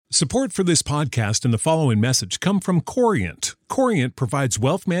Support for this podcast and the following message come from Corient. Corient provides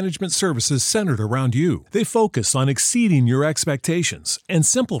wealth management services centered around you. They focus on exceeding your expectations and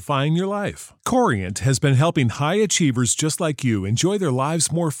simplifying your life. Corient has been helping high achievers just like you enjoy their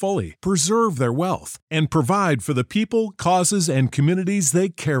lives more fully, preserve their wealth, and provide for the people, causes, and communities they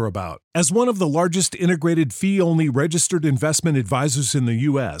care about. As one of the largest integrated fee-only registered investment advisors in the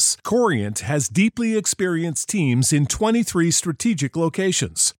U.S., Corient has deeply experienced teams in 23 strategic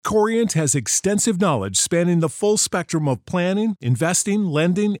locations. Corient has extensive knowledge spanning the full spectrum of planning, investing,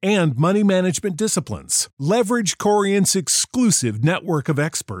 lending, and money management disciplines. Leverage Corient's exclusive network of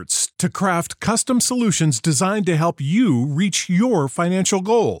experts to craft custom solutions designed to help you reach your financial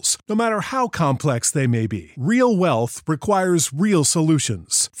goals, no matter how complex they may be. Real wealth requires real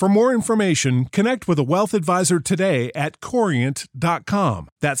solutions. For more information, connect with a wealth advisor today at Corient.com.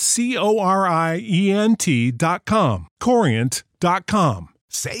 That's Corient.com. Corient.com.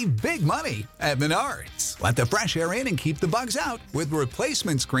 Save big money at Menards. Let the fresh air in and keep the bugs out with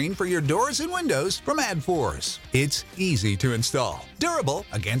replacement screen for your doors and windows from AdForce. It's easy to install, durable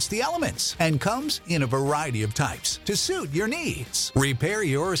against the elements, and comes in a variety of types to suit your needs. Repair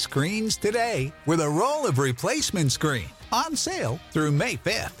your screens today with a roll of replacement screen on sale through May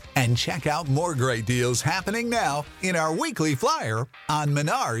 5th. And check out more great deals happening now in our weekly flyer on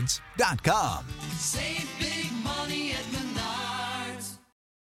Menards.com. Save big money at Menards.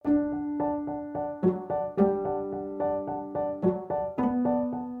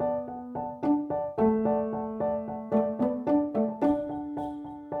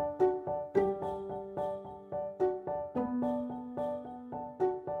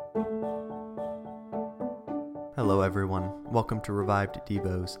 Hello everyone, welcome to Revived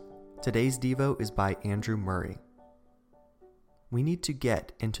Devos. Today's Devo is by Andrew Murray. We need to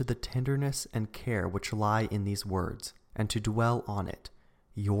get into the tenderness and care which lie in these words, and to dwell on it,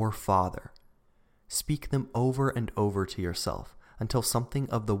 your Father. Speak them over and over to yourself until something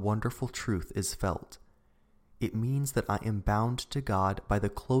of the wonderful truth is felt. It means that I am bound to God by the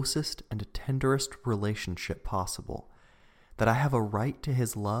closest and tenderest relationship possible, that I have a right to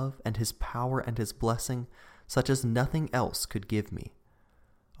His love and His power and His blessing such as nothing else could give me.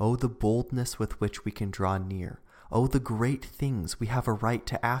 Oh, the boldness with which we can draw near. Oh, the great things we have a right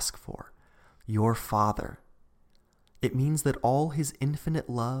to ask for. Your Father. It means that all His infinite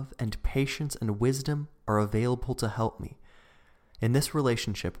love and patience and wisdom are available to help me. In this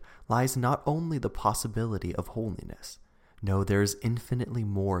relationship lies not only the possibility of holiness. No, there is infinitely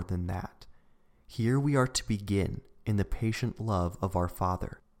more than that. Here we are to begin in the patient love of our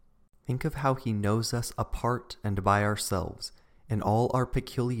Father. Think of how He knows us apart and by ourselves, in all our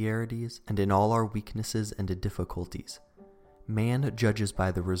peculiarities and in all our weaknesses and difficulties. Man judges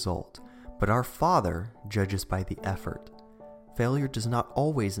by the result, but our Father judges by the effort. Failure does not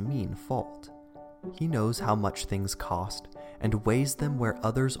always mean fault. He knows how much things cost and weighs them where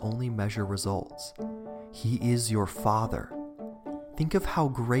others only measure results. He is your Father. Think of how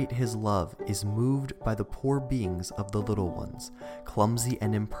great His love is moved by the poor beings of the little ones, clumsy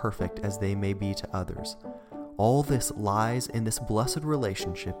and imperfect as they may be to others. All this lies in this blessed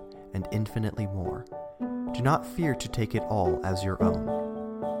relationship and infinitely more. Do not fear to take it all as your own.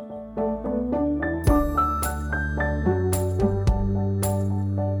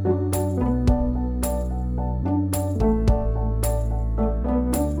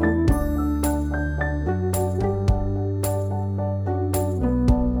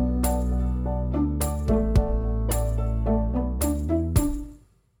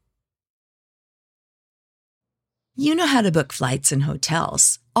 You know how to book flights and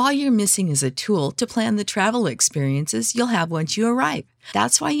hotels. All you're missing is a tool to plan the travel experiences you'll have once you arrive.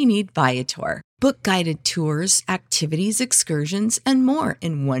 That's why you need Viator. Book guided tours, activities, excursions, and more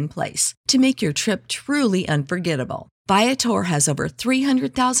in one place to make your trip truly unforgettable. Viator has over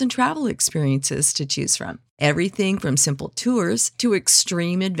 300,000 travel experiences to choose from. Everything from simple tours to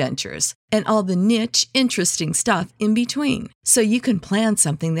extreme adventures and all the niche, interesting stuff in between. So you can plan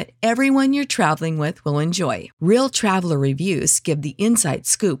something that everyone you're traveling with will enjoy. Real traveler reviews give the inside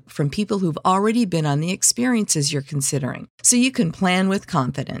scoop from people who've already been on the experiences you're considering. So you can plan with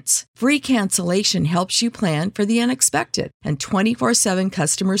confidence. Free cancellation helps you plan for the unexpected. And 24/7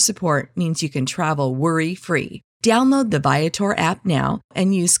 customer support means you can travel worry-free. Download the Viator app now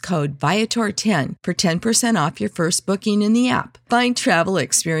and use code Viator10 for 10% off your first booking in the app. Find travel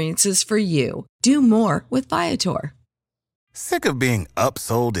experiences for you. Do more with Viator. Sick of being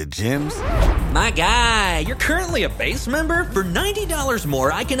upsold at gyms? My guy, you're currently a base member? For $90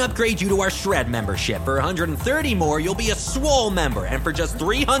 more, I can upgrade you to our Shred membership. For $130 more, you'll be a Swole member. And for just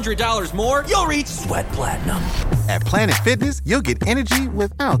 $300 more, you'll reach Sweat Platinum. At Planet Fitness, you'll get energy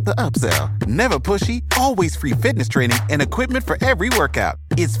without the upsell. Never pushy, always free fitness training and equipment for every workout.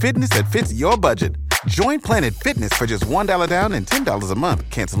 It's fitness that fits your budget. Join Planet Fitness for just $1 down and $10 a month.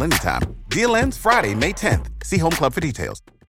 Cancel anytime. Deal ends Friday, May 10th. See Home Club for details.